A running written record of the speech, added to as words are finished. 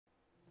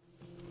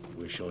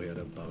Wish I had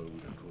a bow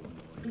to call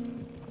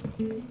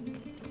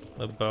mine.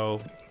 A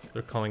bow.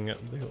 They're calling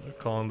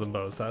them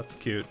bows. That's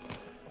cute.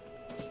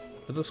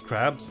 Are those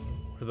crabs?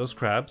 Are those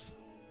crabs?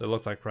 They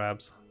look like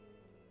crabs.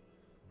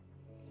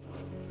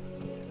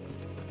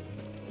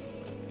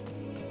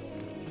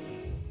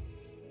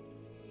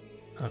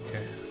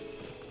 Okay.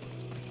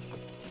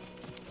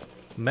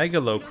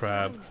 Megalo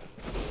crab.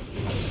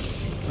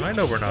 I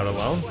know we're not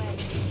alone.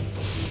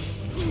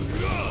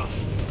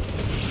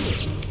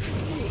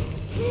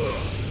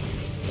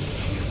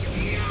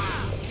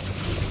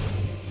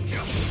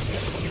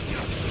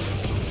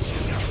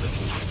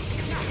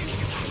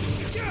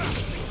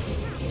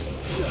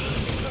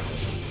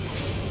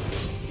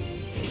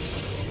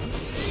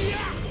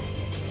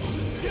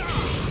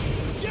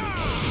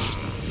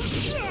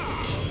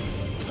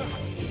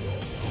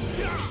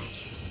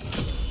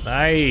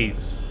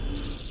 Nice.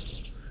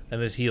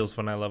 And it heals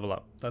when I level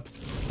up.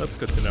 That's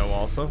good to know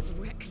also. It's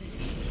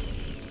reckless.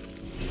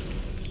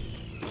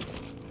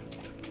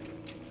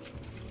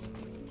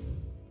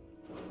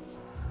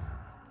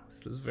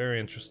 This is very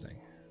interesting.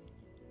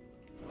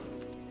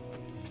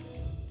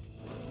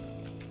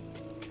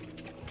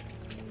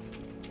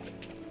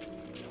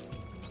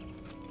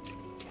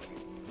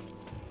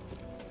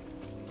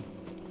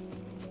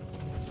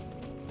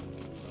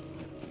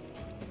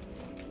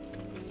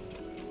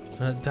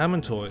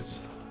 Diamond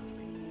toys.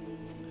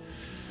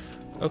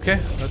 Okay,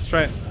 let's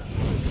try it.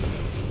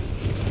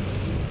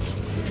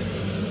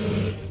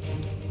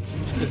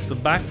 Is the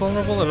back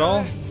vulnerable at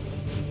all?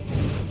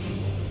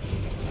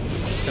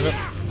 Can it?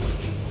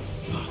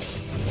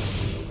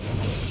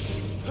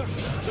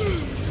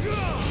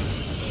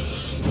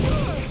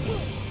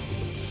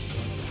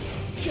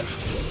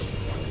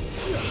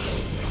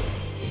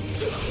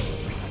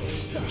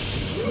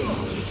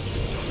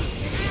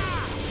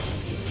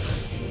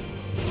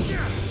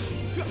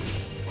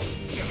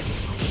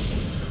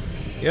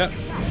 Yeah.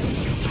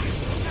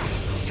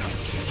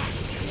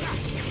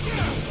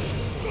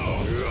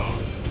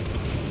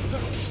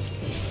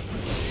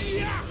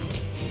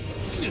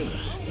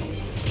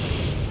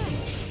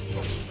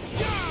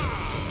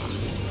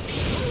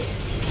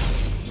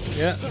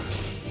 Yeah.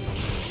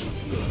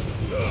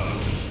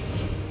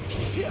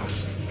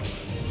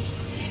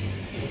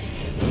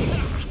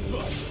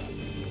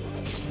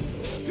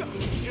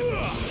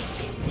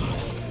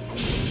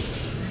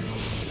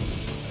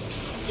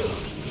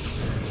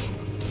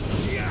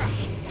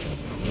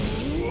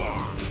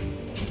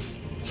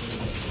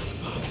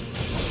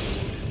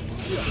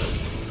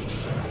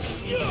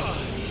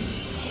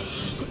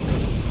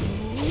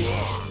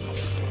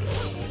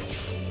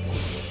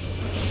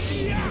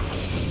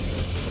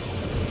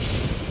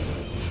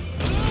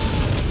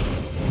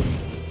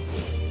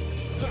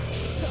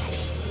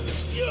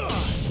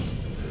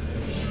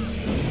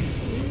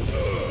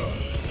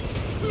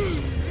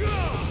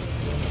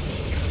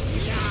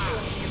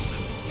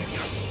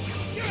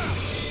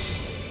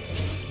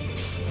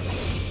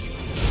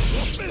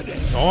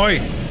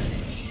 Nice.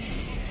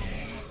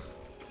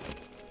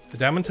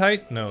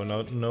 Adamantite? No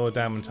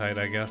adamantite,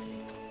 I guess.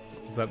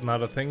 Is that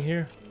not a thing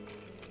here?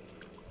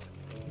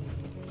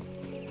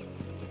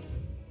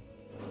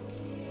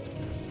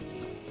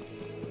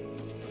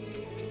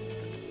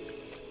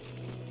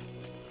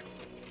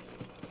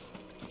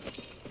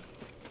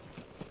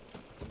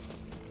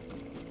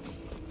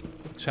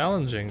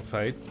 Challenging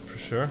fight, for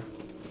sure.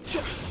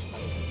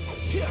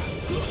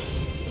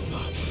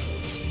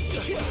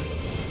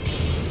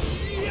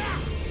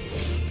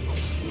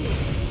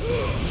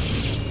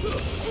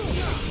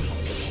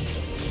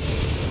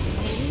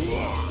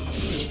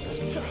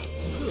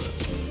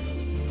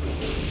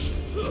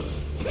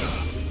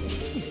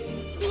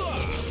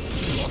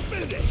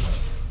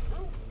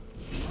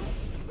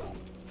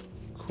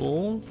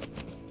 Cool.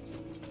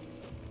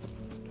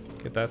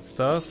 Get that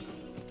stuff.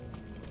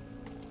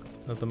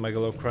 Got the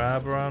megalo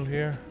crab around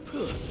here.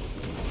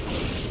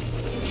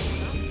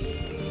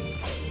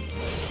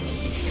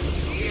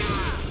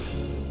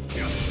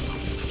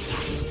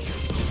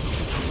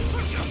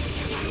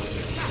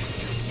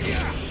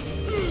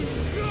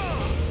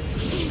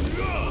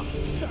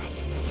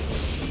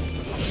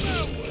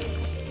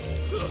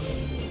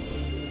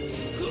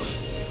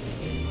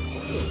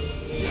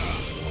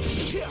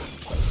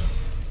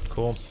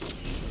 Cool.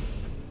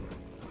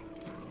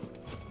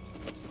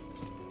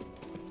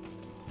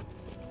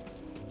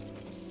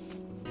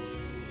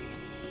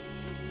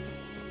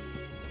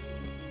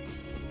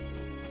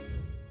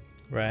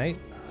 Right.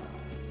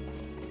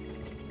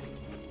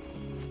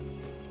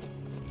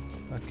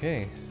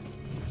 Okay.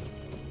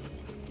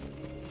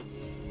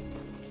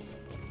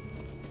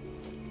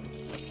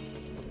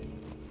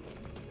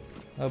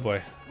 Oh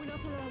boy. We're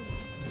not alone.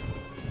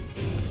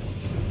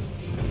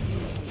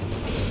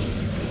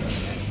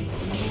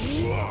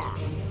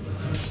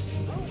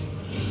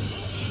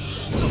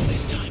 Not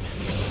this time.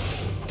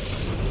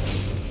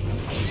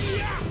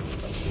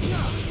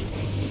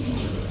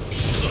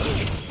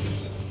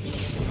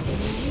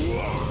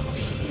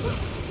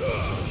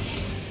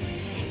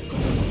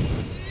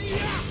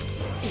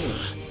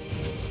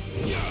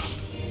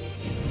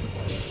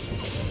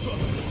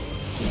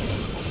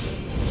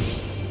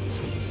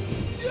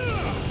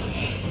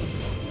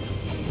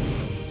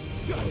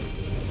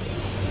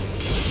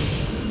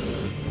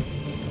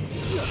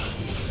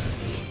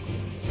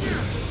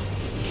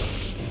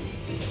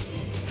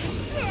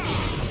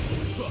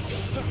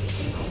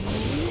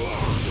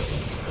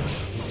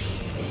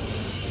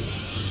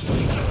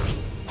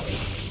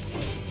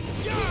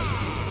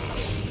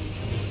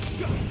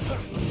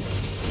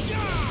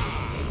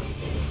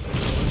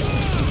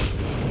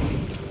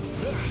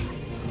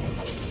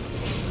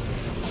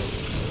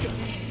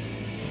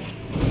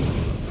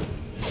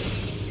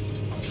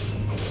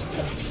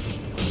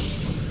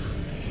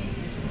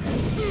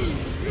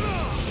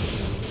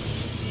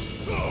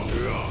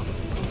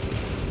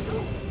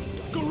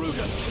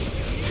 Garuga!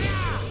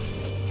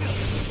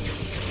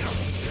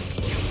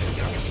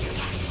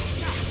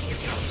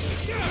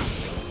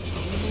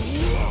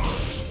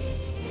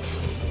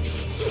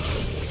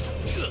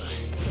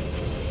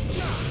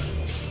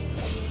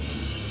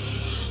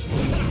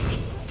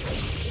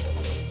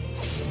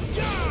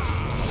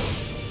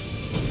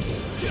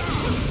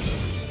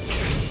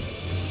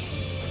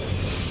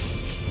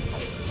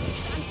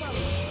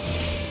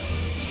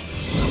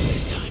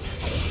 This time.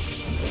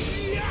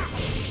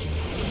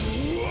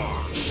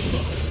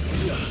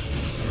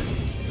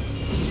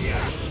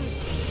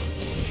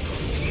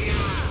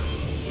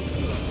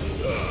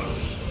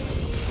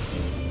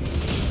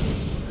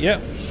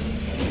 Yep.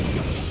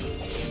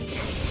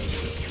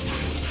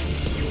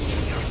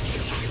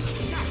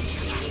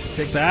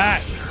 Take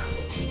that.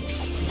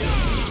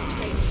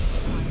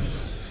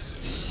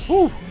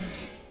 Whew.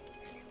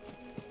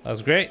 That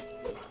was great.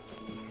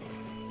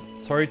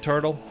 Sorry,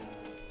 turtle.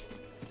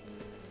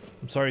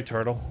 I'm sorry,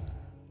 turtle.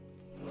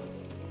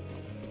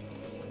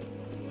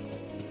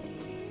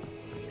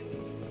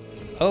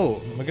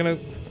 Oh, am I gonna...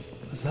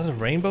 Is that a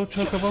rainbow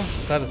chocobo?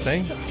 Is that a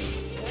thing?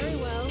 Very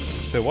well.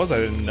 If it was, I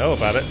didn't know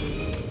about it.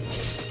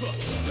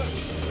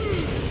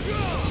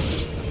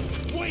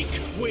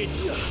 Wake wind.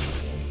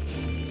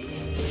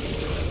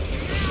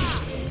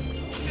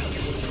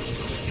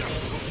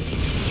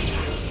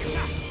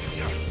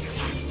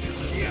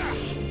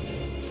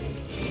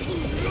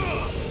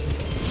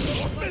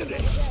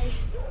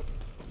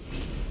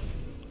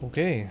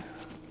 Okay.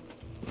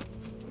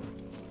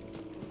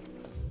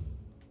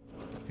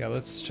 Yeah,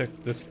 let's check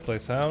this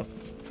place out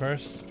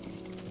first.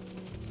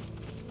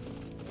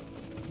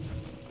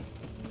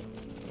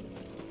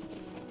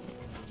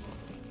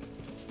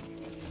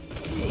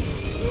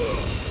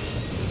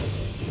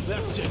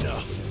 That's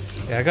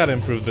enough. Yeah, I gotta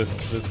improve this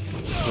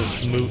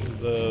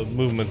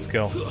movement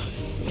skill.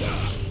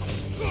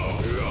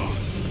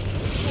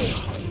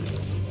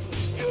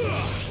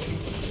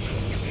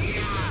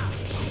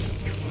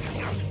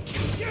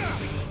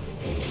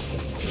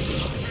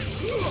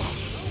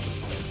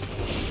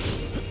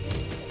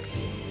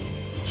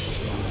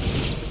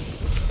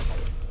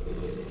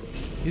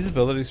 These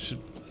abilities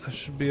I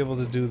should be able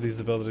to do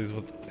these abilities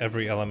with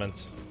every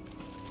element.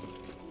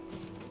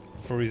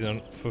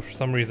 For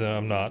some reason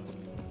I'm not.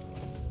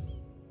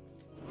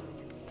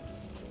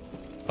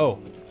 Oh,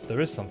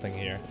 there is something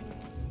here.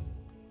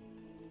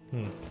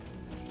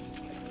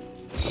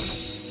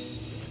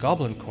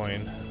 Goblin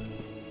coin.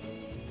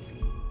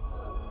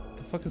 What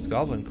the fuck is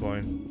goblin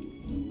coin?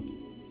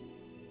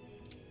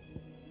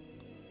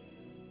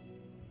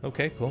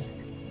 Okay, cool.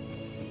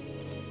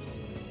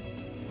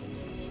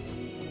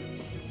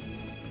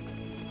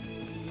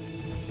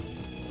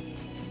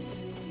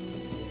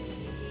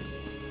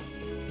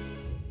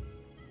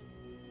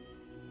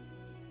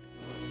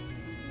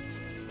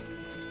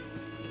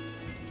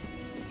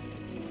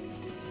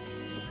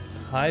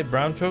 Hi,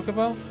 brown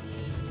chocobo?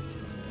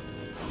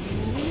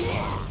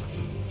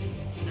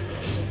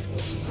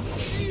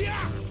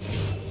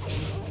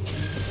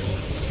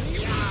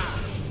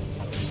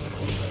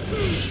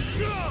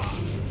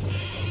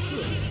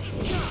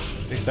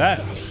 Take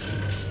that.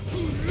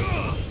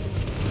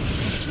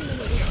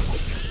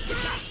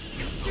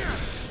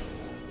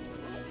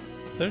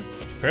 They're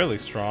fairly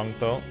strong,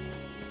 though.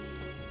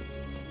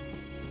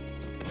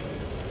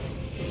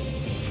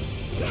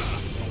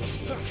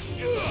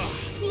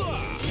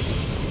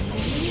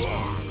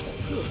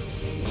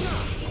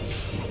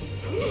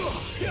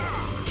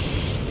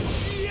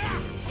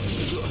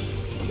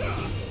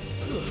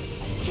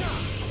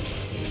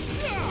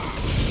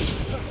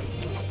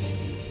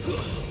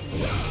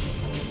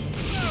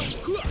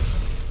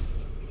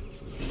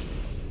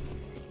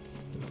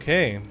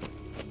 Okay.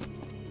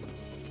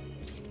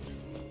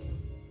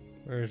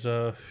 There's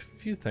a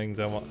few things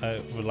I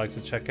would like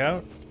to check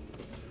out.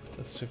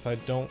 Let's see if I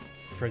don't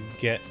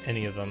forget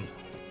any of them.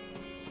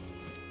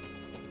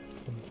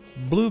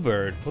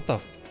 Bluebird. What the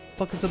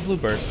fuck is a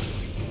bluebird?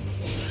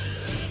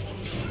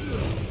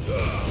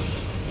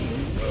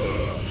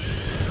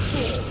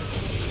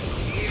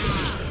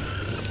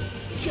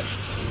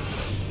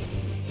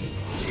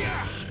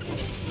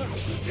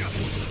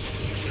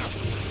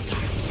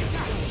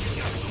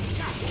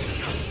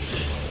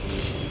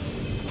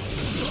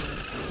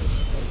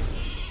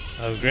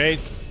 That was great.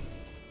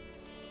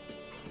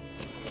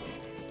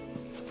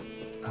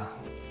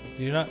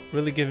 You're not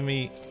really giving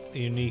me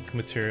unique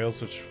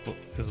materials, which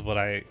is what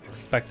I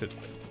expected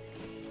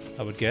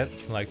I would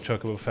get, like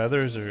chocobo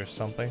feathers or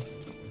something.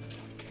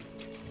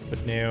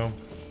 But no,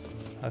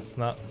 that's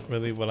not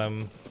really what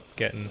I'm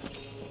getting.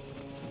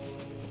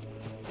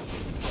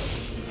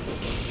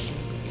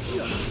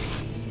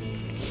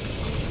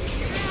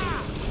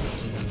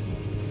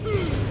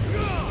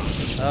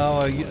 Oh,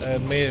 I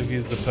may have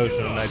used the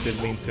potion and I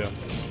didn't mean to.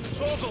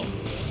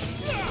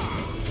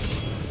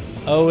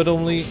 Oh, it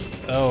only...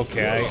 Oh,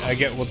 okay, I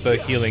get what the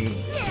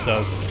healing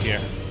does here.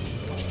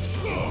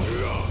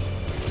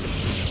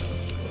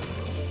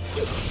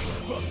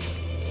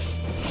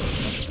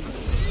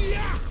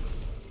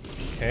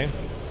 Okay.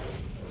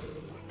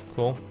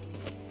 Cool.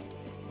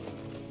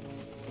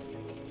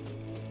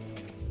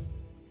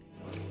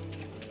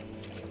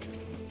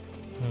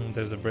 And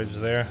there's a bridge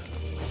there.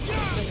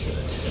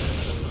 Excellent.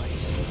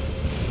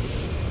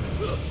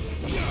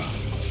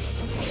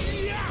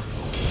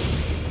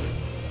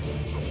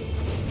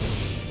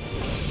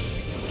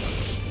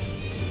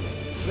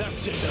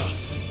 That's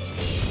enough.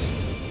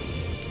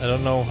 I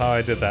don't know how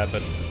I did that,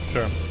 but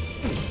sure.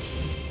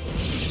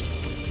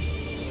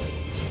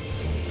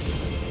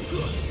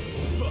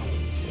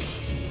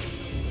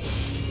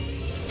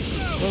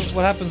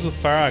 What happens with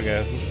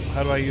Faraga?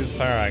 How do I use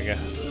Faraga?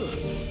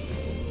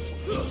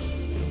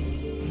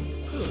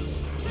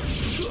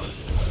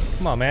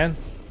 Come on, man.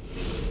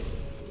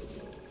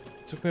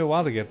 It took me a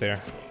while to get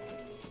there.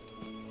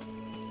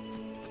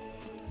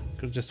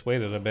 Could've just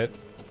waited a bit.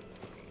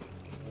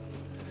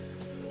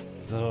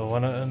 So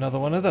another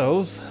one of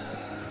those,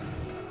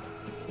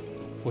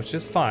 which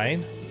is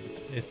fine.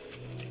 It's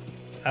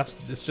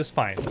just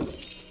fine.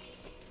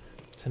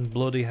 10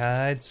 bloody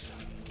hides.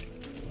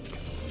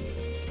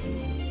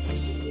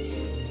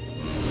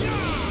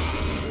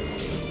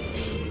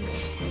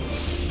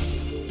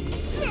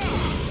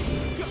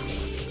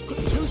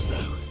 Too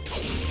slow.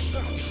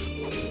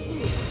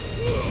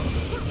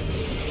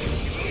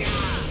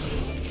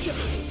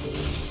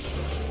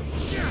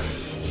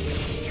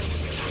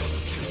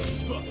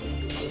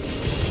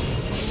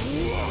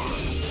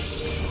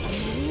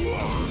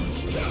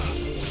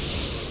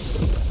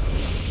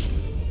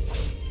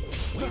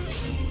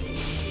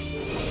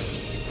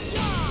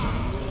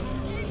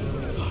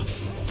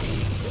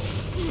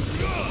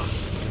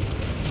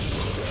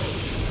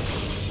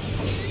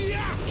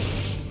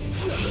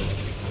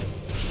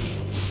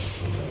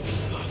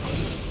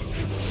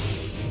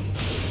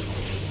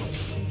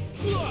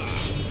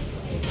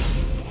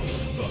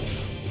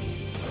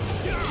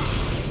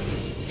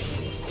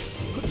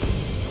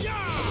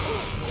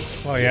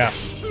 Oh yeah,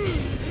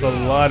 it's a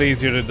lot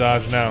easier to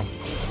dodge now.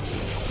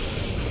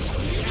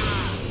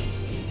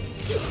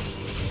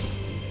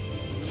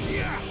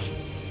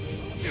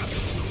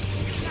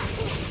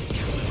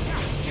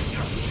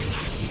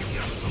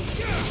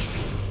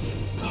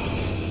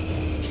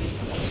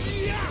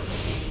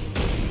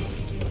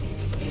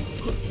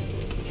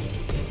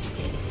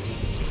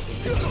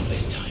 Not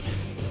this time.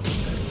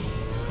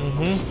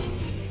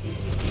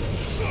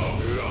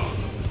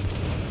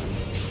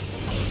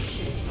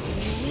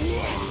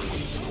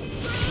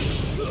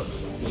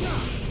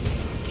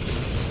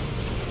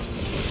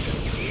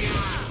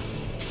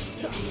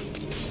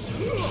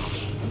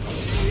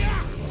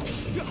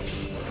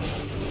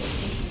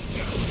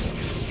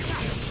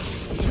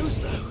 Too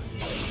slow.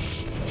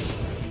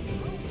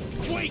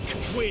 Wake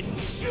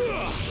wins.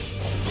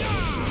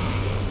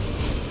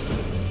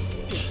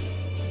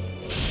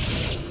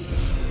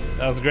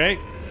 That was great.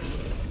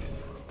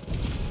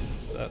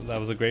 That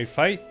was a great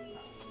fight.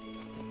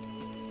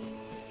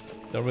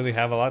 Don't really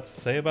have a lot to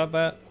say about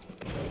that.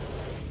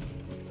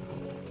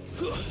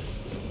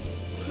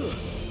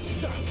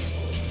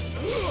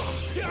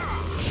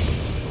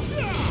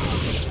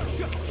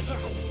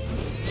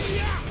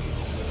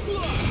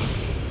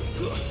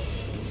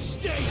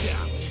 Stay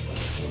down.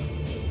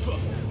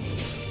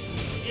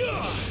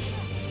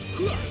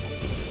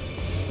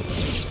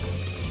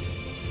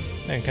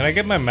 Man, can I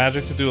get my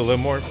magic to do a little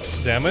more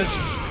damage?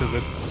 Because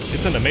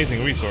it's an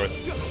amazing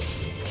resource.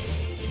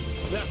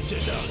 That's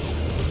enough.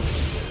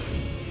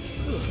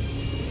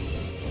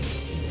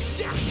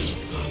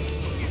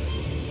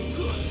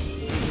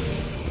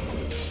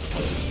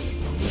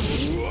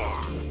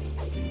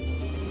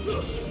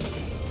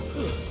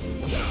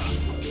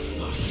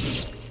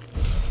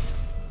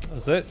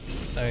 That's it.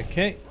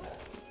 Okay.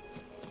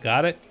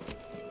 Got it.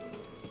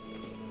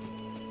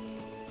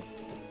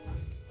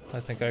 I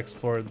think I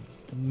explored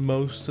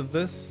most of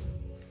this.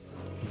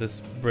 This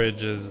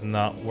bridge is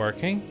not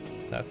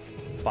working. That's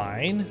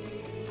fine.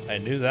 I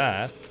knew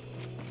that.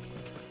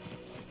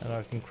 And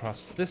I can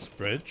cross this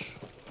bridge.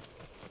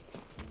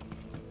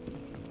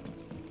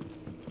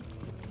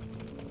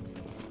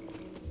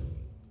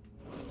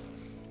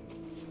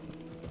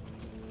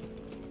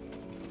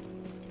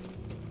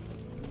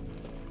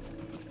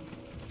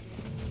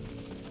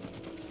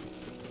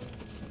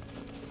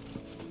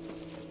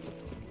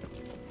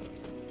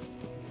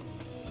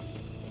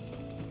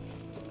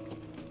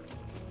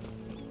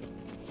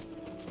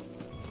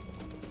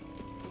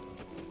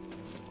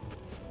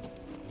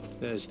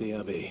 There's the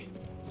Abbey.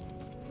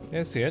 Yeah,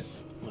 I see it.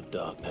 What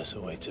darkness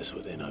awaits us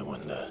within, I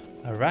wonder.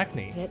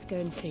 Arachne. Let's go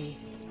and see.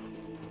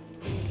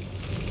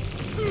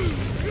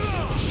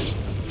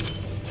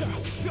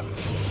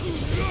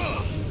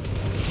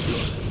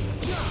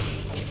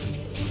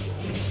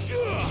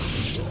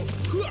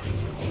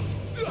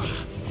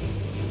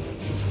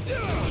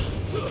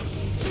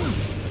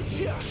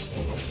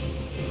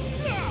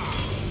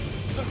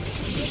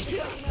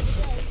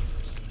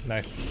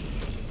 Nice.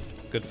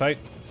 Good fight.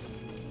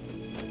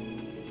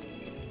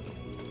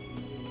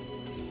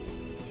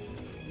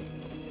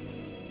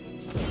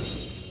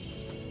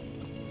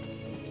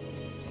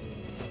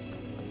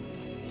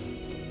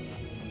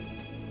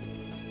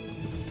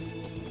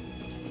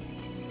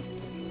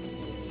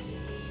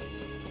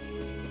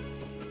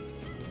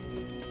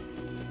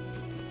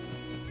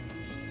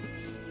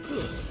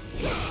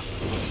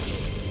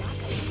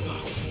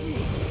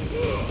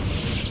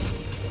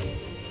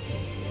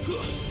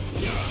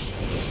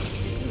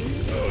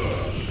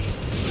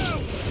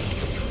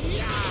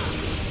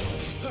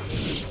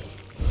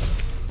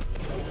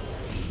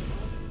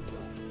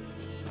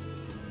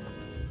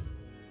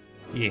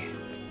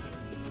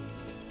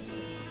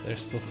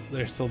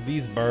 there's still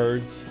these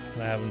birds.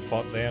 I haven't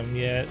fought them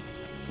yet.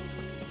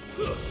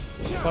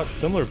 Fought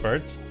similar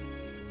birds.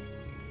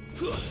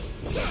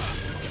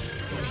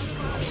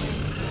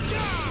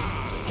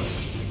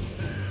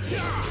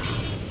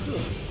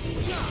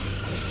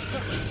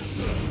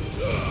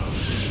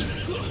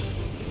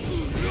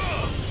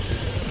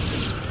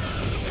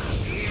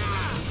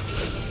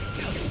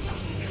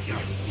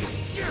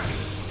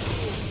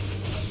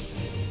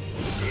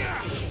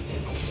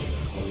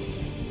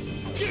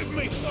 Give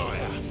me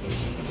fire!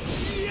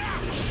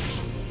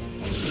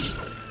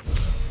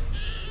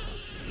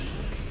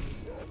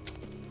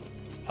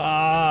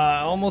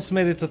 I almost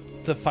made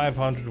it to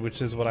 500,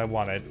 which is what I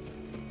wanted.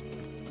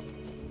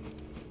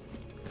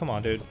 Come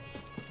on, dude.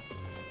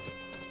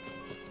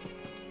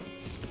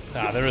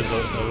 Ah, there is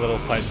a little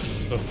fight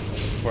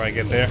before I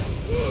get there.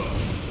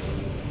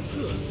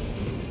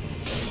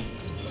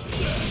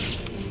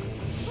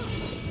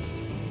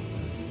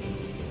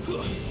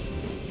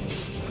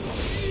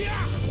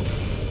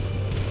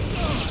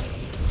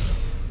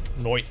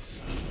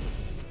 Nice.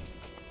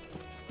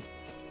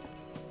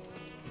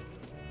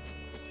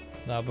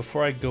 Now,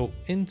 before I go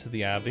into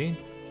the Abbey,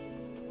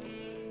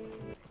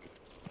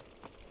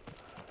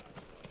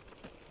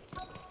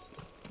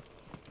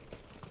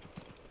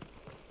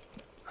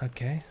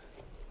 okay.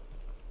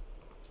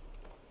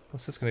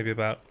 What's this going to be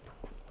about?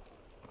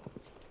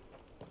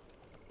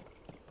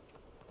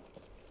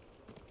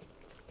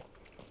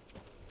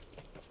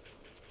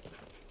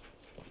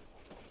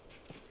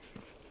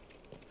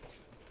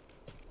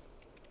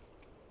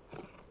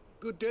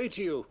 Good day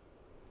to you.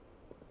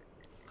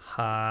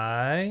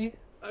 Hi.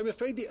 I'm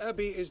afraid the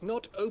Abbey is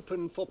not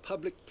open for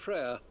public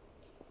prayer.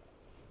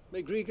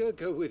 May Grieger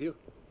go with you?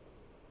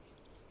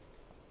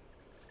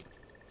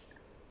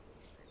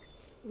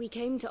 We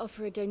came to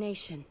offer a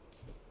donation.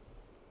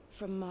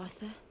 From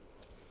Martha.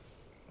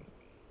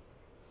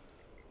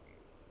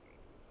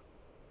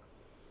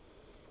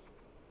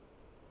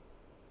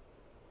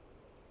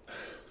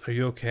 Are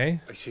you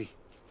okay? I see.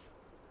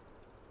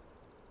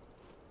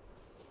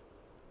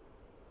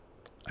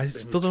 I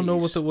still don't know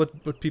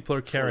what people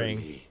are carrying.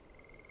 Me.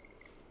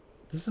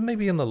 This is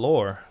maybe in the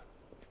lore.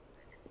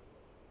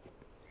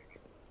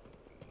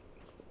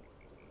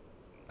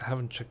 I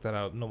haven't checked that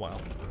out in a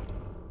while.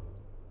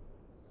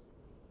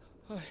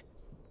 I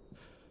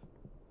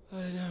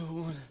don't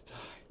want to die.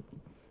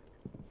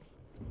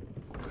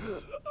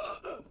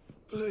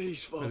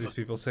 Please, Are Father. these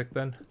people sick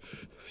then?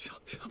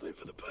 Something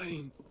for the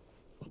pain.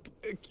 I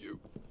beg you.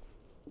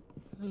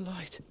 The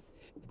light,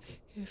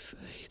 it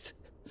fades.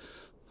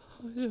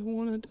 I don't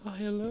want to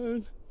die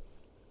alone.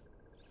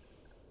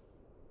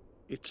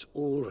 It's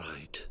all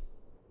right.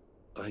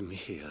 I'm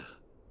here.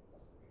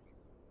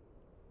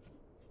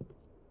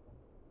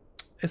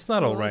 It's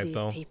not Who all are right these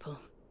though. people?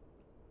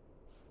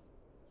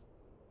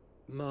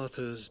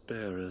 Martha's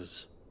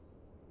bearers.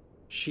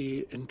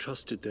 She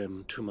entrusted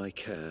them to my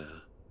care,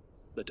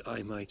 that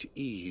I might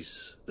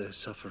ease their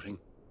suffering.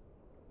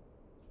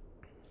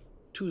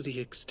 To the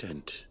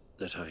extent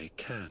that I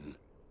can.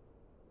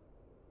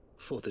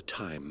 For the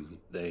time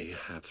they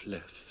have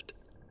left.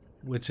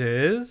 Which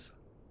is?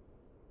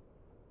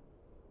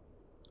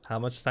 How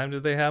much time do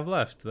they have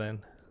left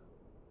then?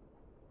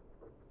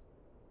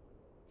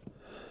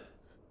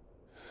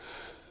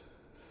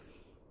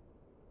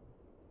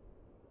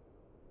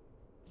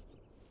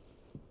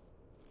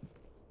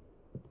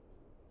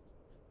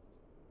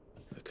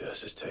 The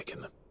curse has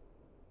taken them.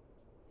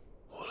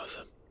 All of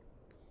them.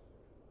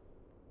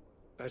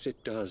 As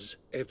it does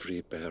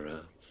every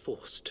bearer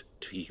forced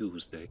to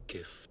use their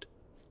gift.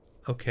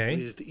 Okay.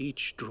 With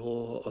each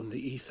draw on the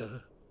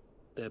ether,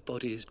 their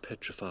bodies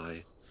petrify,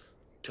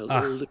 till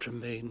all that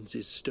remains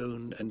is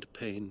stone and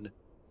pain,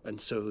 and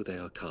so they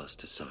are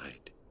cast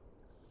aside.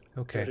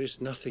 Okay. There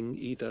is nothing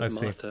either I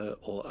see. Martha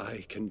or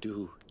I can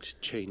do to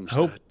change I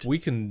hope that. we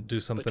can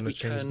do something But to we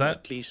change can that.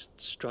 at least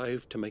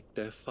strive to make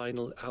their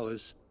final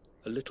hours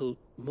a little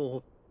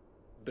more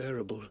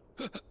bearable.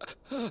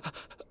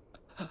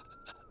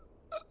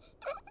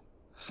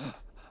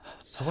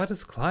 So why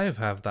does Clive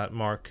have that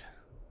mark?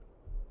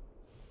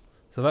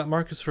 So that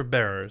mark is for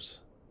bearers.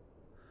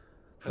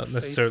 Have Not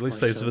necessarily faith,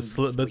 slaves, my but,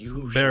 son, for but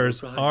you bearers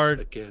shall rise are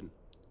again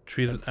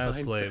treated and as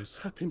find slaves.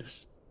 the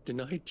happiness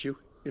denied you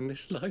in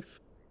this life.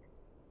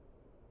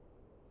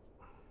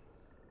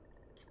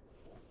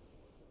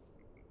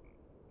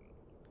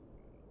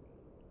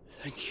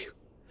 Thank you,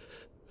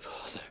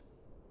 Father.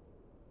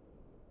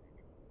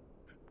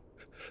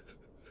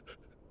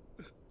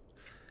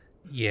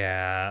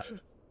 Yeah.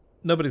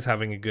 Nobody's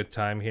having a good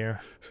time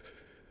here.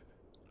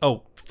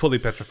 Oh, fully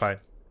petrified.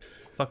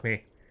 Fuck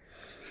me.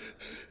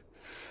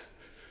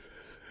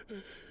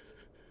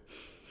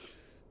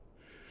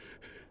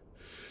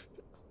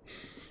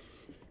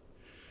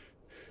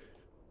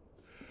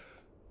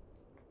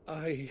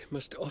 I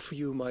must offer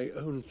you my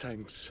own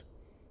thanks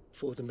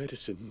for the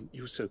medicine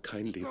you so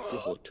kindly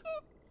brought.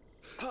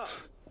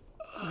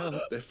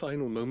 Now their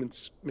final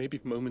moments may be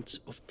moments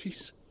of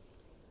peace.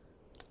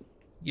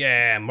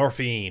 Yeah,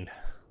 morphine.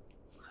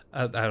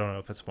 I don't know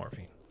if it's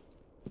morphine.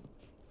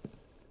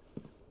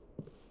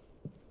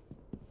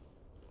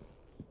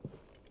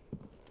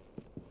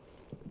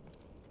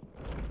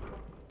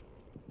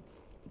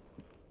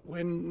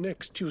 When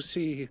next you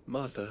see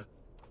Martha,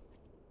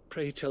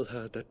 pray tell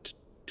her that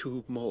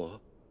 2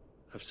 more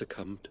have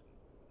succumbed.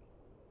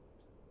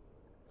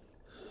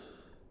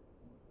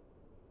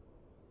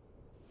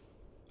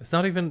 It's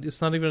not even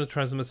a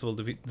transmissible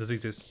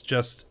disease. It's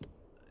just,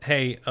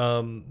 hey,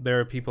 there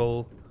are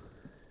people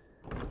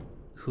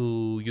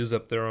who use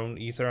up their own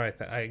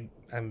ether.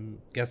 I'm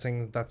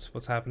guessing that's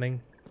what's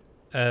happening.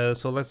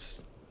 So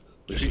let's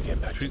treat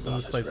them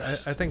as slaves.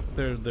 I think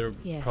they're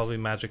Yes. probably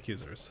magic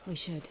users. We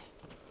should.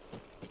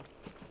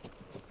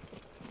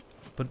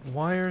 But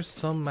why are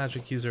some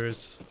magic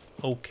users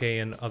okay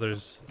and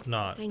others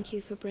not? Thank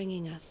you for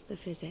bringing us the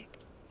physic.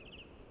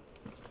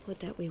 Would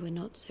that we were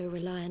not so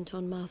reliant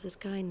on Martha's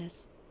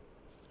kindness.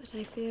 But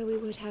I fear we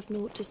would have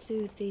naught to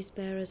soothe these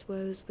bearers'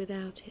 woes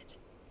without it.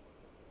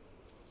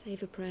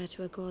 Save a prayer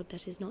to a god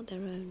that is not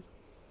their own.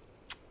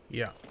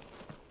 Yeah.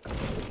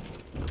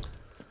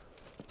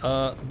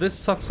 This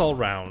sucks all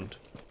round.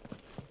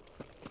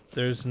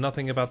 There's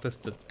nothing about this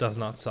that does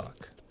not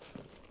suck.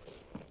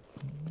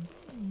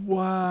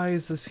 Why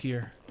is this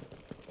here?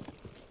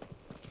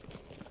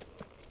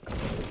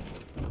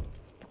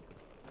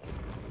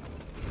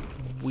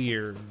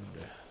 Weird.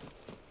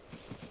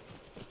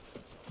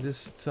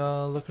 Just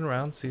looking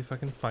around, see if I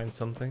can find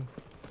something.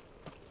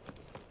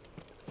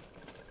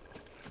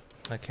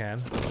 I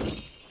can.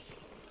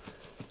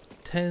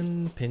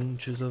 10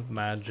 pinches of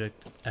magic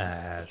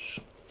ash.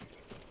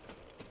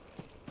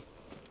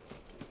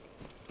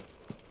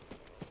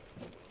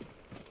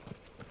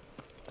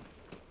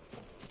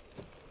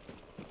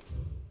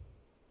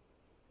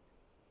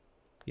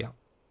 Yeah.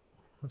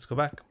 Let's go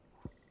back.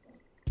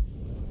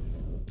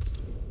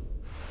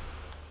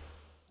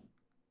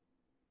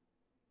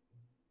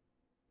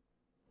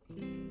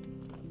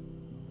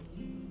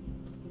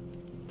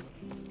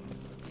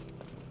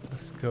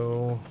 Let's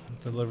go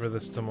deliver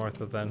this to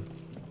Martha then.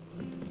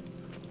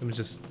 Let me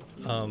just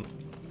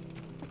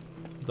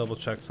double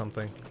check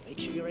something. Make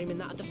sure you're aiming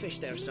that at the fish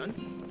there, son.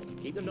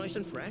 Keep them nice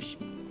and fresh.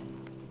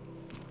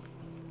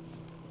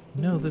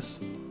 No,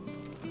 this...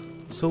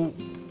 So...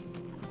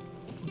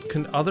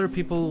 Can other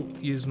people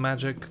use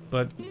magic,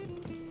 but...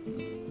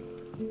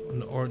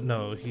 Or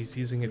no, he's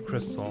using a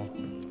crystal.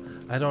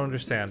 I don't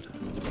understand.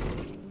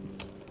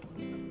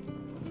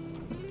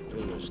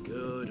 It was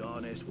good,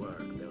 honest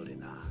work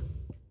building that.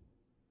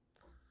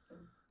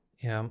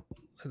 Yeah,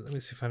 let me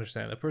see if I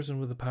understand. A person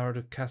with the power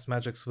to cast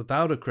magics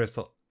without a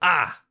crystal.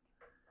 Ah!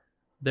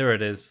 There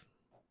it is.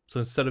 So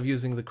instead of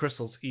using the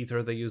crystal's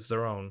ether, they use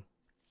their own.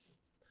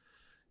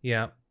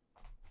 Yeah.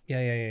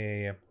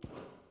 Yeah.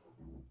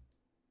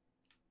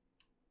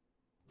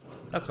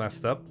 That's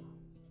messed up.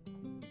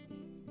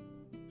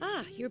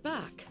 Ah, you're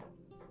back.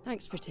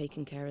 Thanks for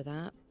taking care of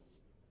that.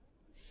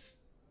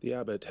 The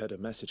abbot had a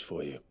message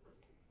for you.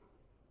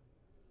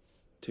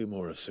 2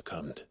 more have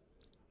succumbed.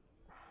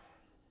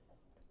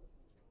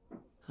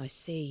 I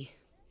see.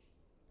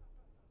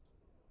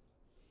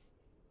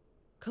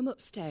 Come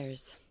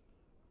upstairs.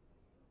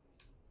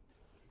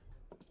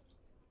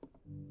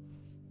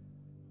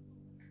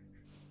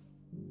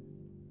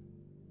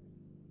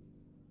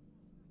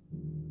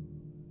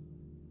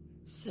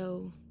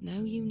 So, now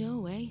you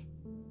know, eh?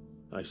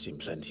 I've seen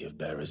plenty of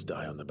bearers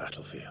die on the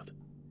battlefield.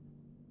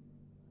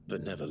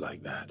 But never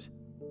like that.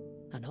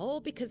 And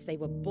all because they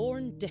were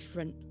born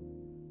different.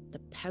 The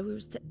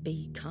powers that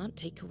be can't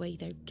take away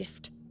their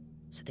gift,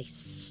 so they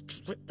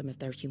strip them of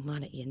their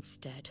humanity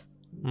instead.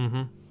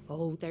 Mm-hmm.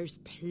 Oh, there's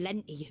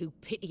plenty who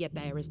pity a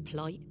bearer's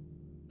plight.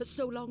 But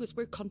so long as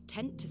we're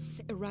content to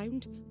sit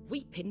around,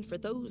 weeping for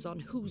those on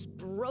whose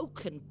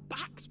broken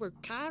backs we're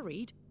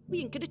carried,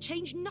 we ain't gonna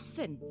change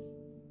nothing.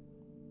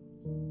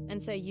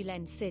 And so you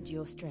lend Sid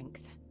your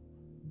strength?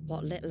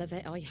 What little of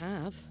it I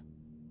have.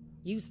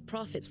 Used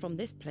profits from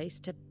this place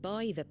to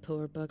buy the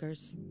poor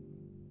buggers.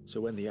 So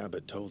when the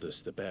abbot told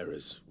us the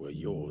bearers were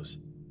yours...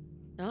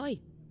 Aye,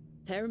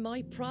 they're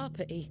my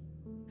property,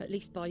 at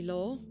least by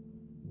law.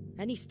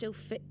 Any still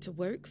fit to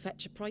work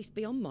fetch a price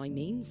beyond my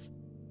means.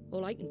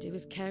 All I can do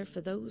is care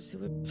for those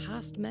who are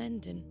past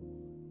mending.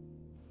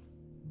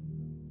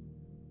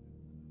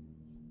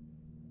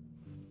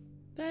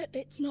 But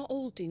it's not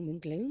all doom and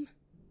gloom.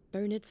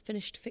 Bernard's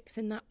finished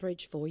fixing that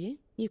bridge for you.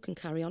 You can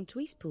carry on to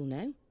Eastpool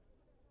now.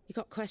 You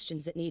got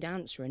questions that need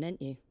answering,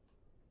 ain't you?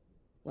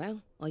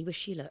 Well, I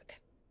wish you luck.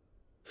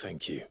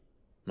 Thank you,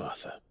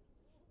 Martha.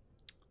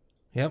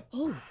 Yep.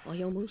 Oh,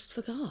 I almost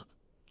forgot.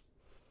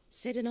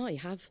 Sid and I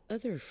have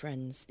other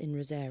friends in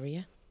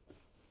Rosaria.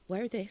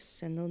 Wear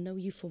this and they'll know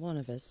you for one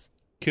of us.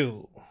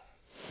 Cool.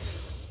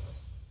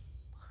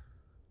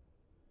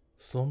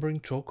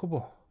 Slumbering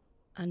chocobo.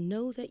 And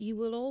know that you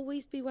will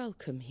always be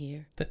welcome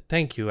here.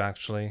 Thank you,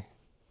 actually.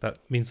 That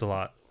means a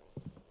lot.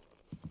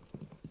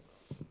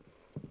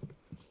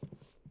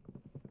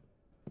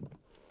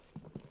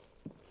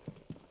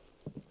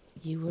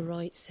 You were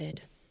right,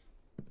 Sid.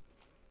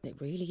 It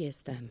really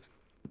is them.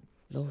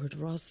 Lord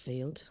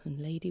Rosfield and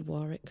Lady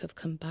Warwick have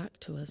come back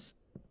to us.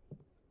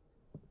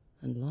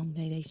 And long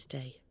may they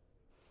stay.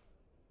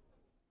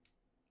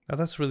 Oh,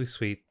 that's really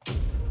sweet.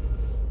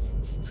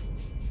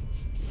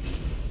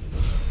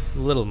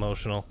 a little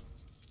emotional.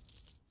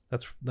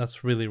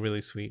 That's really,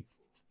 really sweet.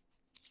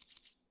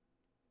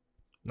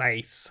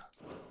 Nice.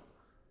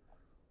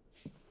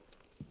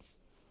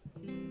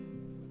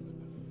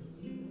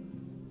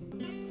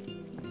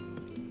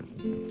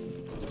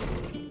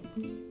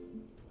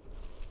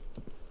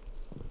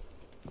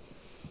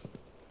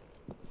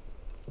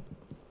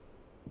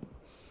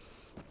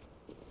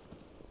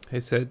 Hey,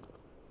 Sid.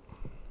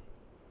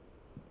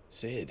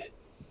 Sid.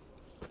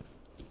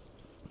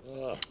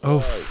 Oh,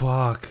 hi.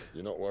 fuck.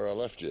 You're not where I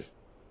left you.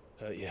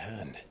 Hurt your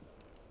hand.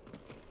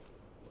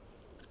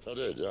 I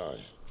did,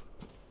 aye.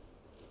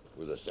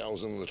 With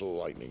 1,000 little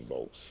lightning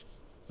bolts.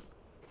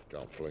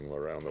 Can't fling them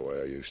around the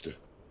way I used to.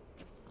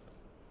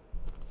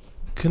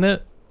 Can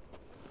a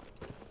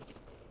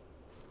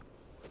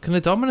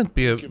dominant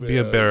be a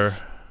bearer?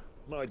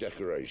 My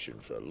decoration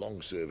for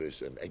long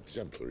service and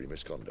exemplary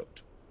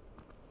misconduct.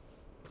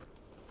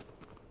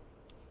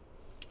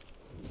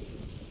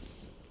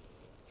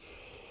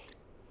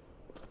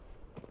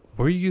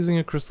 Were you using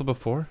a crystal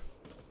before?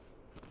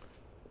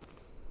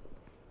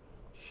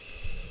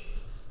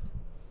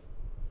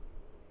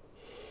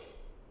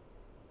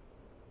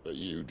 But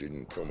you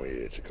didn't come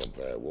here to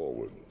compare war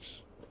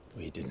wounds.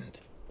 We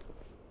didn't.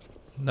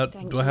 Now,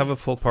 Thank do I have you, a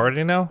full Sid.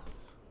 party now?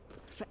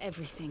 For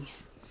everything.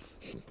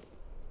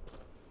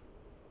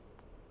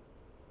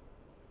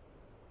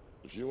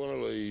 If you want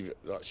to leave,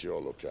 that's your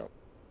lookout.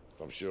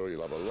 I'm sure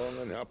you'll have a long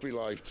and happy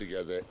life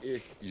together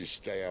if you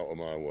stay out of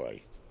my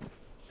way.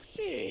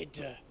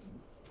 Sid!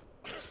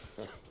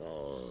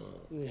 Oh.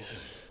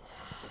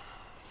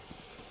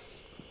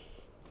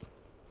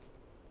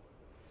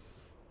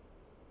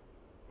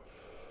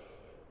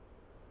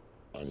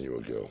 I knew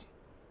a girl,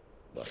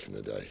 back in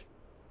the day.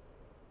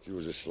 She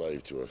was a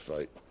slave to her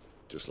fate,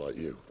 just like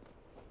you.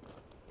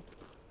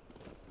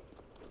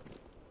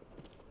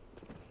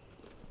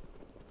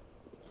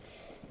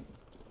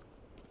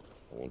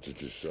 I wanted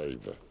to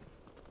save her.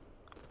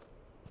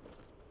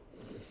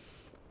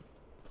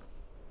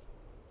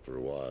 For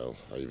a while,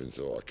 I even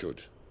thought I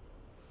could.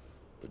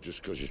 But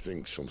just because you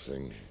think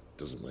something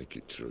doesn't make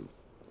it true.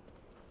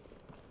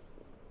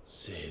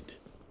 Sid.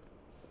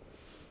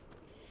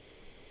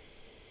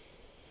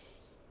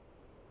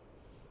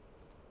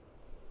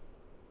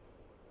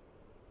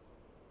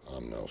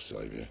 I'm no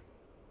savior.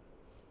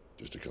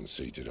 Just a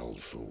conceited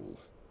old fool.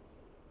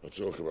 I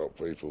talk about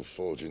people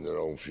forging their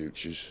own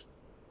futures.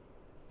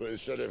 But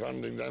instead of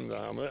handing them the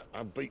hammer,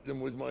 I beat them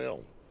with my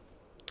own.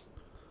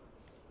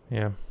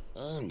 Yeah.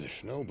 And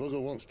if no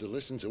bugger wants to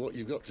listen to what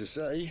you've got to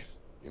say,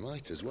 you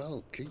might as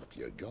well keep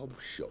your gob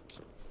shut.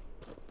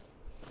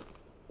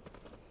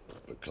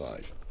 But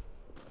Clive,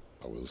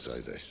 I will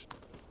say this.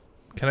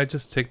 Can I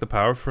just take the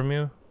power from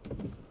you?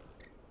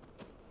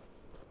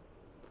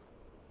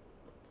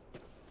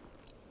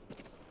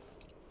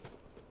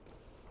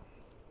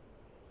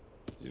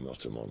 You're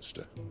not a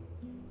monster.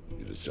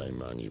 You're the same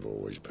man you've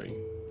always been.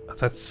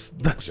 That's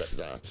Accept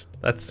that.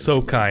 that's and so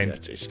you may kind.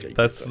 yet escape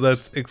That's your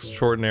fate.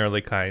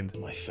 extraordinarily kind.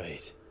 My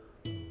fate.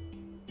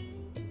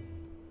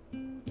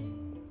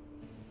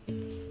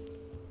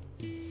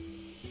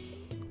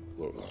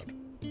 Look, lad,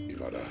 you've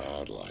had a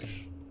hard life.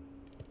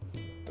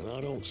 And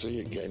I don't see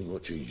it getting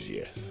much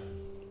easier.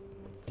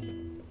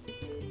 You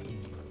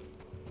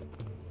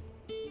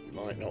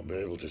might not be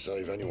able to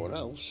save anyone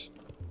else,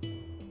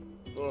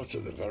 but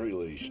at the very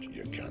least,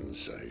 you can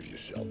save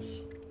yourself.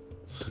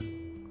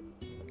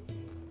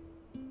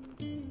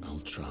 I'll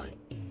try.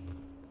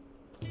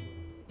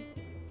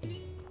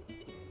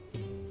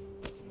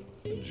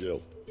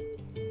 Jill.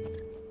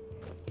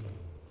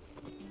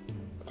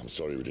 I'm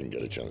sorry we didn't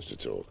get a chance to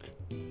talk,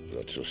 but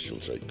I trust you'll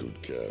take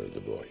good care of the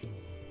boy.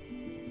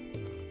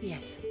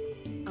 Yes,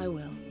 I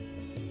will.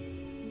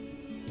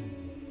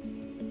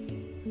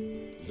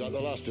 Is that the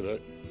last of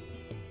it?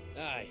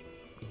 Aye.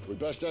 We'd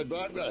best head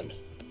back then.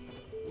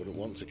 Wouldn't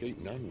want to keep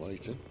Nan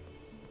waiting.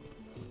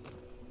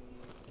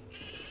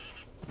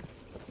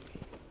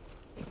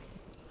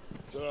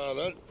 Ta-ra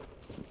then.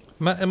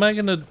 Am I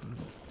gonna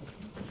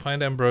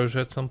find Ambrosia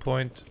at some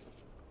point?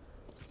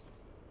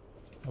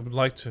 I would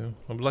like to.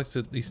 I would like to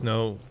at least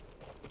know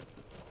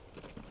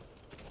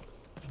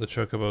the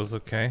chocobo's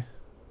okay.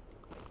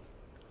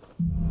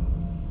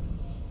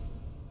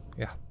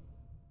 Yeah.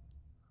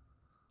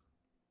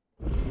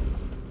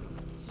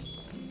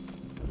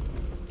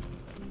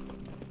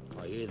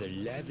 I hear the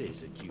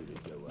levies are due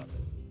to go up.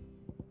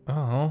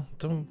 Oh,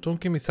 don't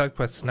give me side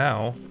quests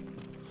now.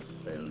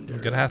 I'm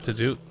gonna have to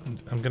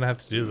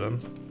do them.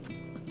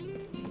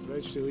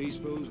 Bridge to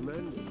Eastbourne's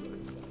mended.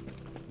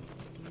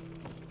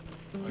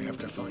 I have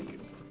to find him.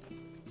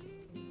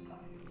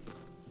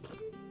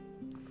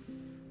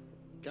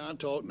 Can't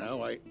talk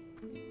now,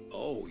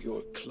 Oh,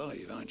 you're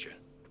Clive, aren't you?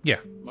 Yeah.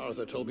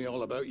 Martha told me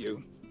all about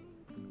you.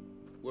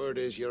 Word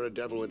is you're a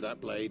devil with that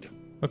blade.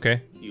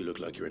 Okay. You look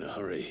like you're in a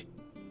hurry.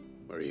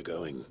 Where are you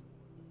going?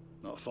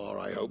 Not far,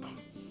 I hope.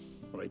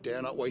 But I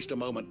dare not waste a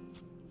moment.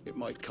 It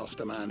might cost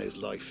a man his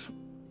life.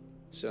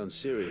 Sounds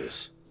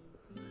serious.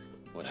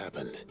 What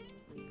happened?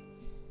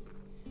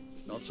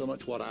 Not so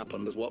much what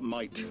happened as what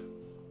might.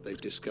 They've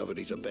discovered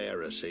he's a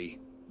bearer, see?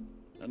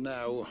 And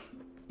now,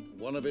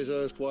 one of his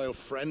erstwhile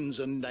friends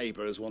and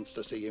neighbors wants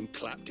to see him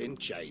clapped in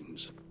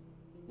chains.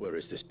 Where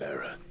is this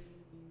bearer?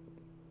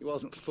 He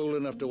wasn't fool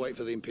enough to wait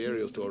for the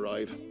Imperials to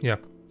arrive. Yeah.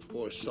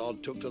 Poor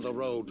sod took to the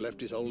road,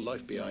 left his whole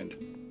life behind.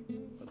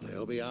 But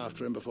they'll be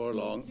after him before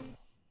long.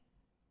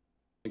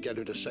 And get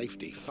him to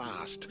safety,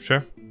 fast.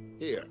 Sure.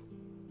 Here.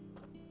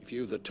 If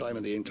you've the time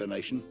and the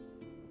inclination,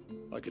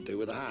 I could do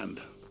with a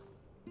hand.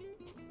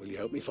 Will you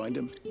help me find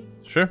him?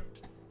 Sure.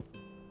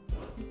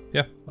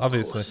 Yeah,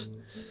 obviously.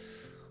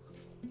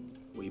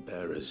 We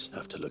bearers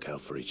have to look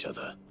out for each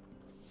other.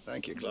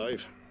 Thank you,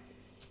 Clive.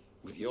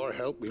 With your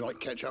help, we might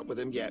catch up with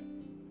him yet.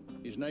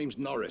 His name's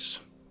Norris.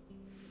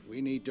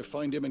 We need to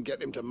find him and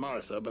get him to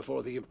Martha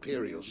before the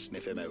Imperials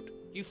sniff him out.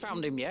 You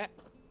found him yet?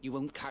 You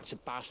won't catch a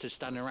bastard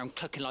standing around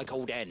clucking like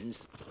old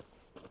hens.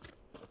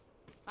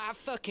 That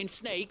fucking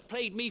snake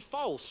played me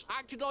false,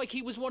 acted like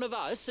he was one of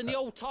us, and the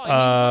old time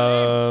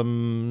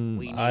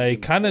I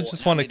kind of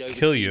just want to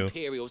kill you.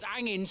 Imperials.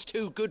 Hanging's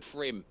too good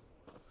for him.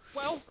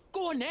 Well,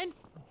 go on then.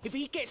 If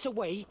he gets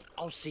away,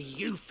 I'll see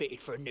you fitted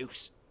for a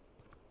noose.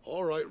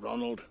 All right,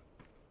 Ronald.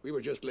 We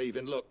were just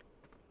leaving. Look,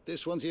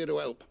 this one's here to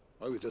help.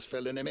 I was just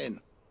filling him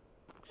in.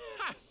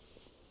 Ha!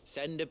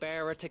 Send a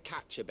bearer to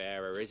catch a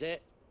bearer, is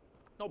it?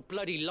 Not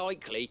bloody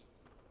likely.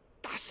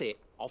 That's it.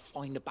 I'll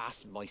find the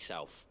bastard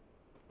myself.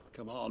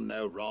 Come on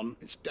now, Ron.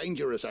 It's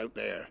dangerous out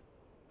there.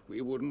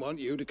 We wouldn't want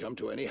you to come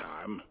to any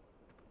harm.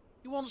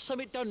 You want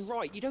something done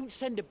right, you don't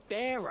send a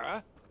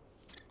bearer.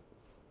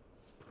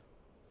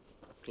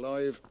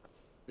 Clive,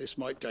 this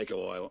might take a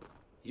while.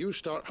 You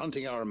start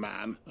hunting our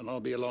man, and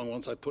I'll be along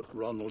once I put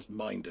Ronald's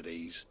mind at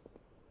ease.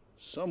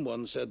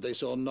 Someone said they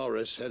saw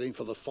Norris heading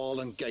for the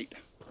Fallen Gate.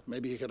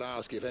 Maybe you could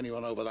ask if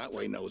anyone over that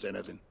way knows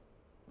anything.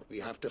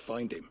 We have to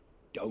find him.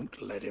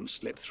 Don't let him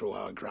slip through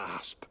our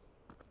grasp.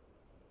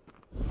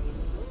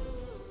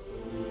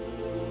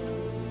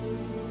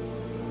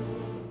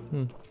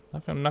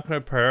 I'm not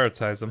going to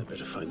prioritize him. I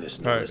better find this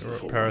Norris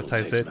before Ronald prioritize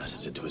takes it.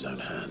 matters into his own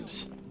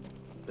hands.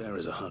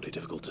 Bearers are hardly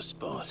difficult to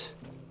spot.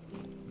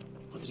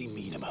 What did he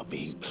mean about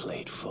being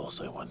played false,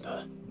 I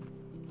wonder?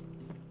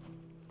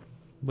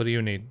 What do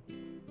you need?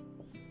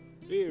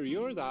 Here,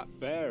 you're that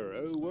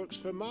bearer who works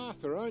for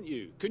Martha, aren't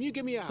you? Can you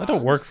give me a hand? I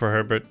don't work for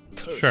her, but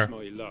Curse sure.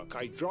 my luck.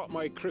 I dropped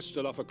my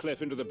crystal off a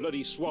cliff into the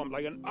bloody swamp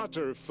like an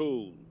utter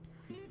fool.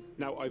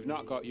 Now, I've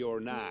not got your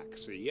knack,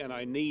 see, and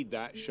I need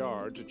that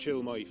shard to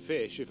chill my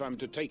fish if I'm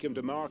to take him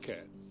to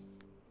market.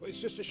 But it's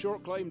just a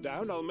short climb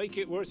down. I'll make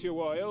it worth your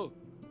while.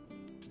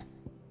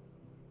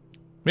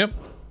 Yep.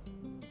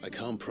 I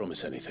can't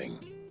promise anything.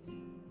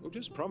 Well,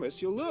 just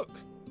promise you'll look.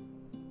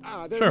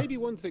 There Sure. may be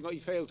one thing I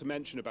failed to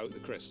mention about the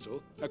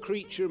crystal. A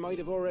creature might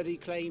have already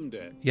claimed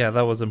it. Yeah,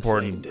 that was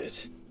important. Claimed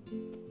it.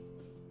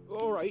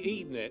 All right,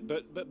 eaten it,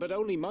 but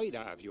only might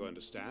have, you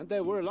understand.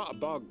 There were a lot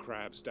of bog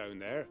crabs down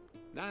there.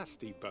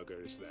 Nasty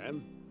buggers,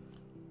 them.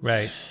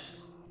 Right.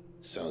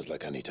 Sounds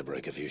like I need to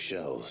break a few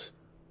shells.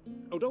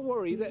 Oh, don't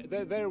worry,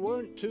 there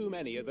weren't too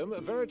many of them.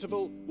 A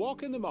veritable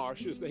walk in the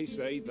marsh, as they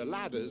say, the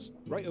ladders,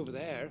 right over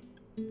there.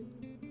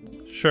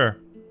 Sure.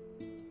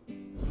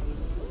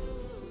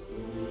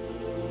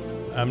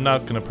 I'm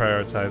not gonna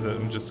prioritize it.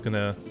 I'm just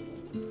gonna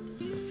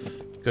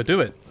go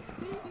do it.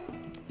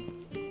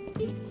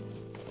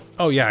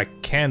 Oh yeah, I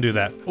can do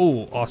that.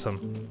 Oh,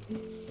 awesome.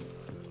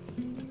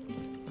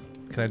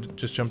 Can I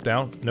just jump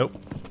down? Nope.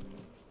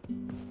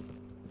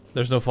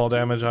 There's no fall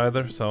damage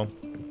either, so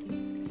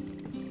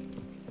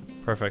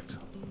perfect.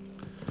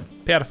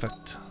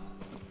 Perfect.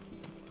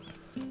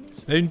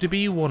 It's going to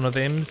be one of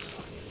them's.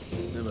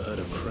 Never heard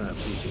of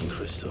crabs eating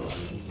crystal.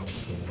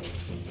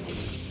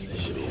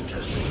 This should be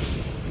interesting.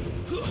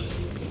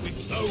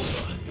 It's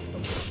over.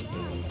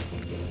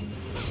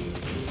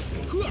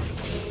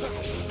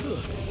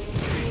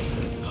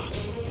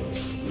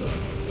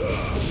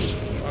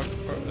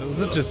 Is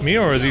it just me,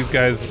 or are these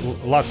guys a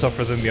lot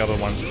tougher than the other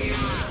ones?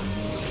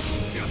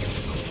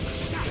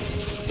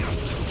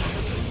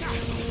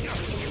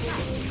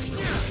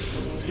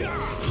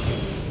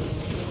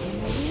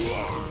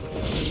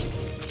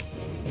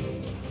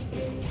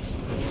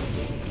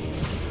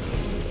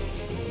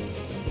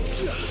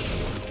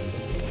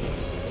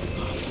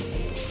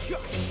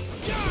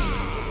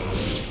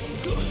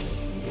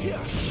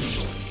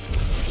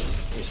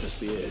 This must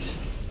be it.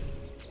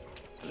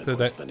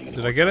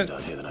 Did I get it?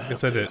 I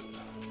guess I did.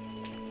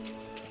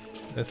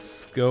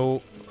 Let's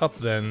go up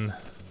then.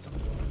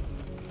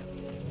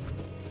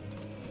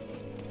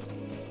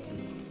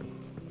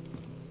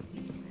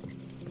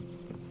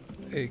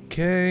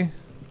 Okay.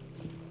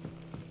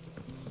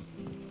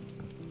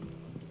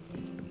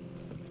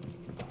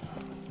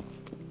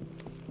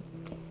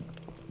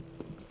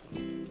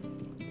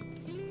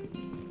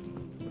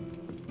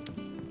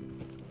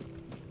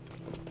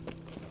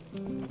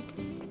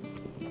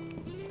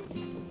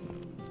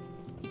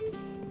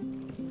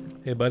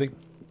 Hey, buddy.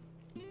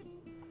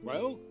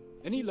 Well,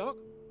 any luck?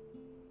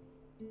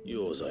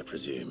 Yours, I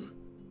presume.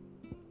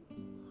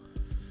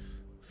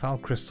 Foul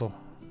crystal.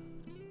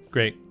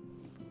 Great.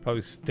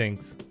 Probably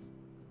stinks.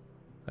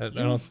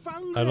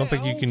 I don't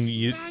think you can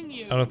use.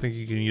 I don't think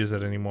you can use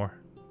it anymore.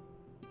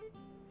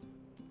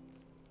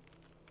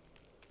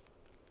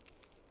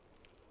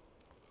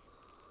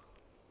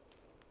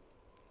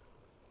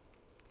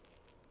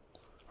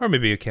 Or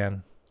maybe you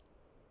can.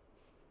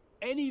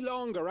 Any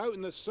longer out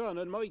in the sun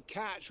and my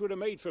catch would have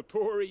made for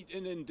poor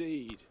eating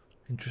indeed.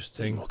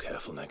 Interesting. Be more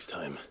careful next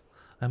time.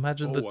 I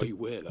imagine that I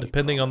will,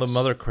 depending on the promise.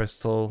 mother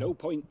crystal. No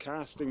point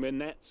casting my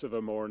nets of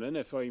a morning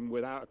if I'm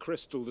without a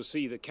crystal to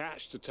see the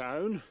catch to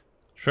town.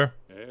 Sure.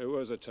 There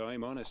was a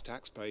time honest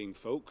tax-paying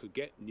folk could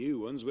get new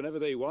ones whenever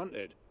they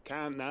wanted.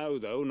 Can't now,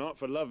 though, not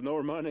for love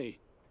nor money.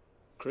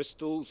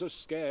 Crystals are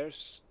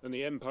scarce, and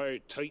the Empire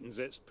tightens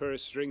its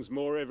purse strings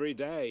more every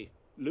day.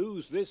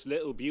 Lose this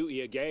little beauty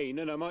again,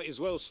 and I might as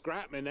well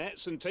scrap my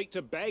nets and take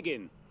to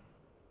begging.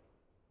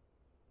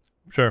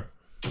 Sure.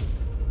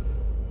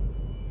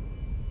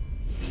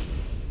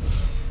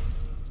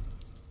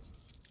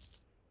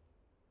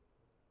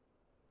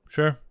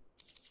 Sure.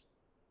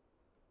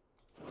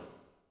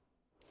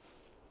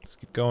 Let's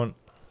keep going.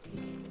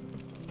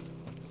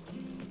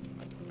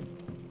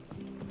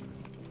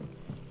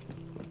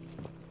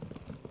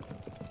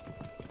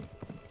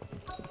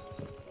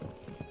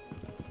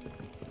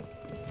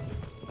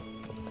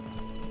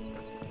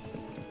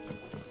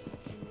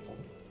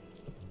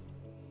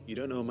 You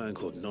don't know a man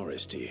called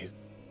Norris, do you?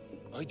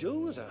 I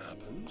do, as it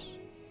happens.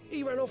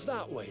 He ran off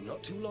that way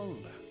not too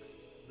long back.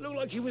 Looked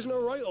like he was in a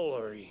right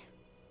old hurry.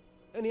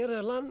 And he had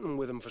a lantern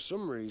with him for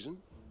some reason.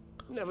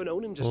 Never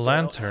known him to stay out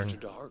Lantern. after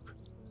dark.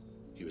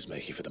 He was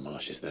making for the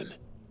marshes then.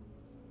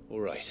 All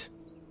right.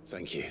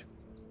 Thank you.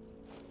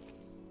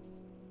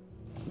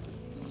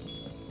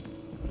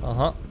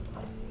 Uh-huh.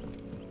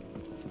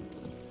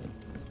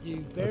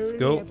 You Let's barely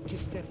go. have to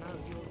step out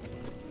your...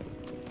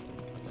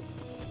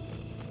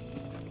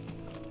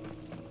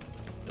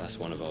 That's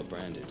one of our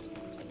branded.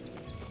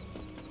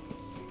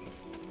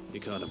 You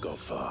can't have got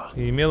far.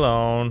 Leave me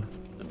alone.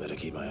 I better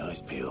keep my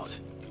eyes peeled.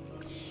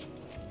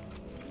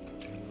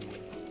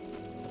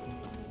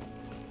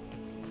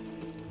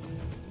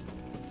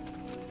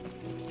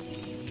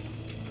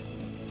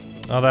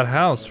 Oh, that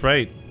house,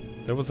 right.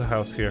 There was a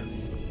house here.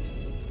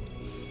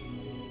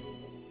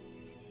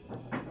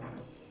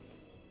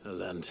 A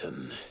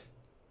lantern.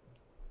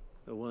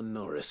 The one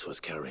Norris was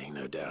carrying,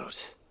 no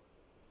doubt.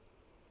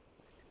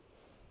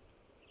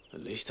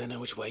 At least I know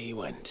which way he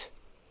went.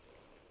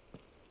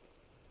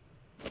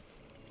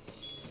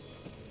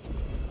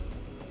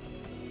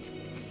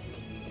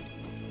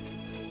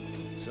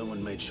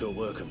 Someone made short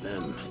work of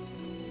them.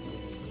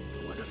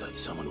 I wonder if that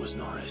someone was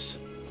Norris.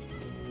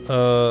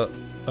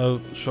 A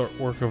short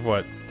work of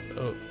what?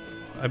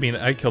 I mean,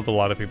 I killed a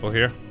lot of people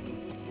here.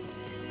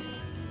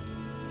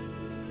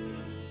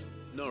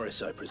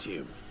 Norris, I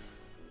presume.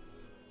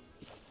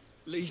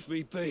 Leave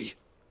me be.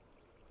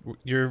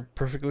 You're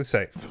perfectly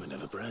safe. You were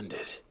never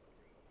branded.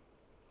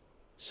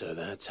 So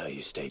that's how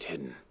you stayed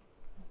hidden.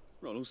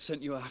 Ronald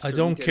sent you after I me,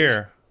 don't did he?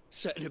 care.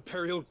 Set an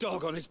Imperial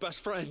dog on his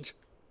best friend.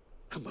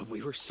 And when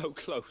we were so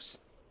close.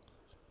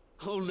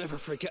 I'll never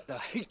forget the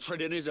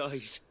hatred in his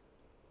eyes.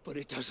 But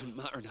it doesn't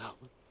matter now.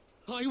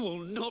 I will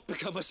not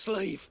become a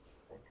slave.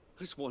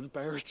 As one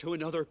bearer to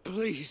another,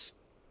 please.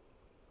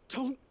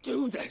 Don't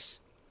do this.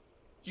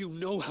 You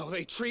know how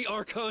they treat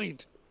our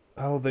kind.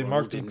 Oh, they Ronald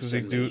marked him didn't because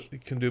send he me.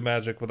 can do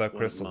magic without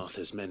One of crystals.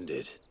 Martha's men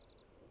did.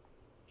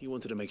 He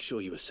wanted to make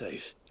sure you were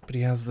safe. But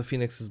he has the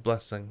Phoenix's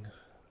blessing.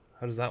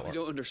 How does that I work?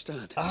 don't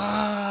understand.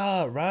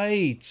 Ah,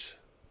 right.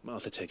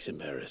 Martha takes in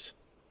bearers.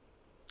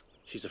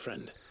 She's a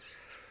friend.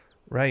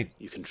 Right.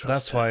 You can trust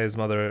That's her. why his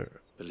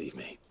mother Believe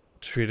me.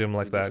 treated him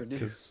like I never that, knew.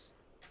 because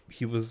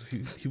he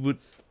would,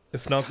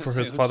 if not can't for say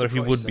his I'm father, he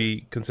surprised would that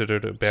be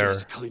considered a She bearer.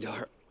 has a kind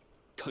heart.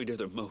 Kinder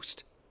than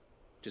most.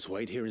 Just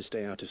wait here and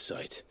stay out of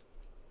sight.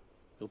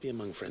 You'll be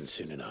among friends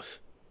soon enough.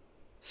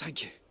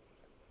 Thank you.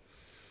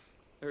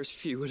 There's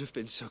few would have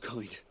been so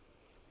kind.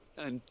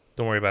 And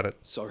Don't worry about it.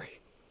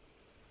 sorry.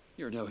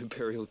 You're no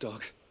Imperial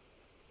dog.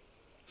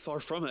 Far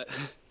from it.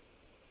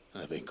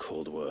 I've been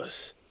called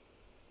worse.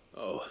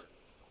 Oh,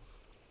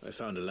 I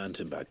found a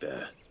lantern back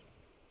there.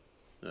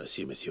 I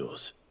assume it's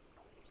yours.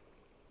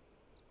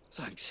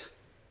 Thanks.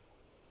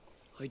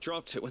 I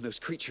dropped it when those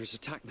creatures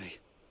attacked me.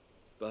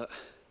 But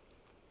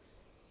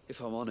if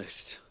I'm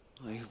honest,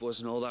 I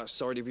wasn't all that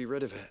sorry to be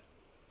rid of it.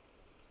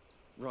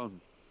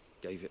 Ron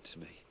gave it to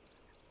me.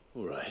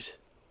 All right.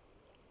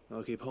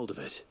 I'll keep hold of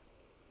it.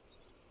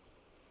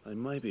 I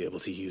might be able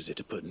to use it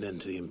to put an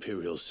end to the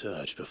Imperial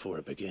surge before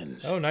it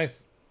begins. Oh,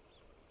 nice.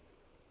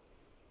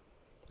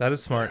 That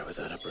is smart.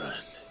 Without a brand.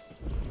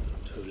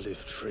 To have lived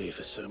free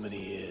for so many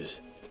years.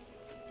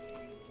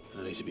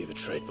 Only to be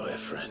betrayed by a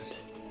friend.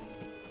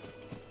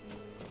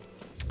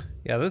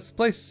 Yeah, this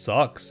place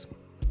sucks.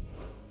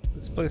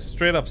 This place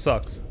straight up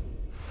sucks.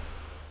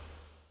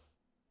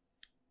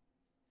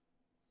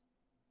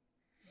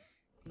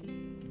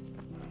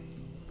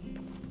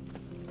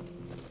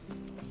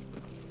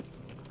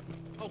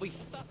 Oh, we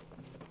fuck.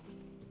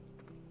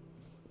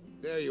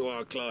 There you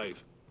are,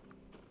 Clive.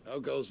 How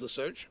goes the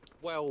search?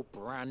 Well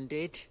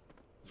branded.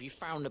 Have you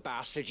found the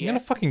bastard I'm yet? gonna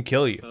fucking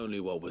kill you. Only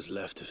what was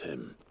left of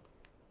him.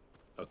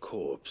 A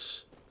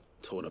corpse,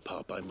 torn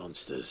apart by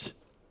monsters.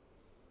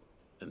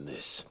 And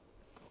this.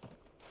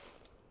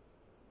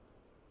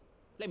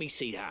 Let me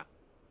see that.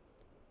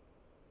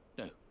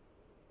 No.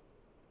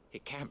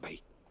 It can't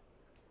be.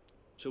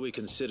 Shall we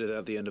consider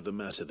that the end of the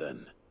matter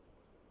then?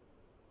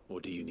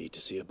 Or do you need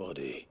to see a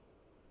body?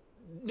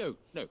 No.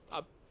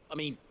 I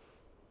mean,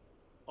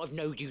 I've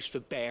no use for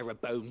bearer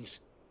bones.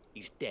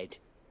 He's dead.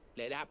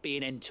 Let that be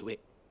an end to it.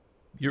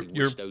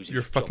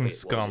 You're fucking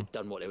scum. Had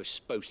done what they were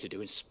supposed to do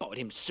and spotted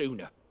him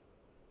sooner.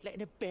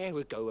 Letting a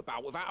bearer go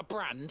about without a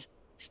brand?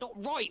 It's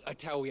not right, I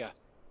tell you.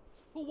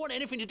 Who'll want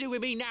anything to do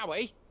with me now,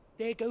 eh?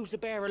 There goes the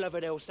bearer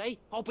lover, they'll say.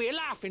 I'll be a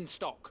laughing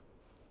stock.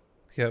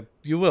 Yeah,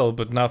 you will,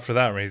 but not for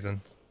that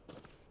reason.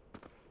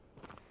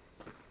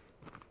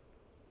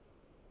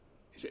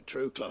 Is it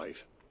true,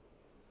 Clive?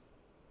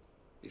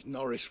 Is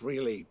Norris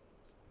really...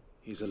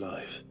 He's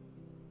alive.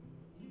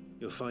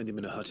 You'll find him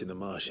in a hut in the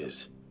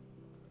marshes.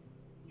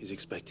 He's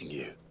expecting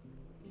you.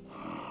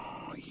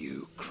 Oh,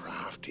 you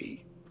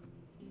crafty.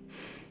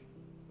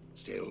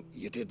 Still,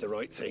 you did the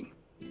right thing.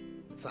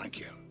 Thank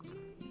you.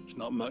 It's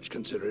not much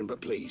considering, but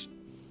please,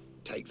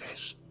 take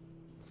this.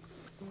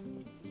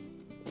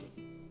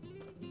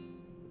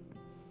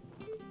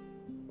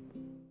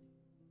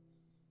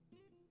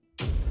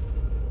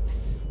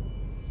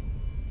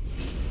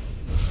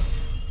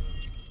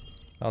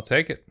 I'll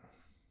take it.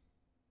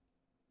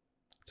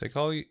 Take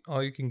all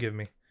you can give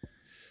me.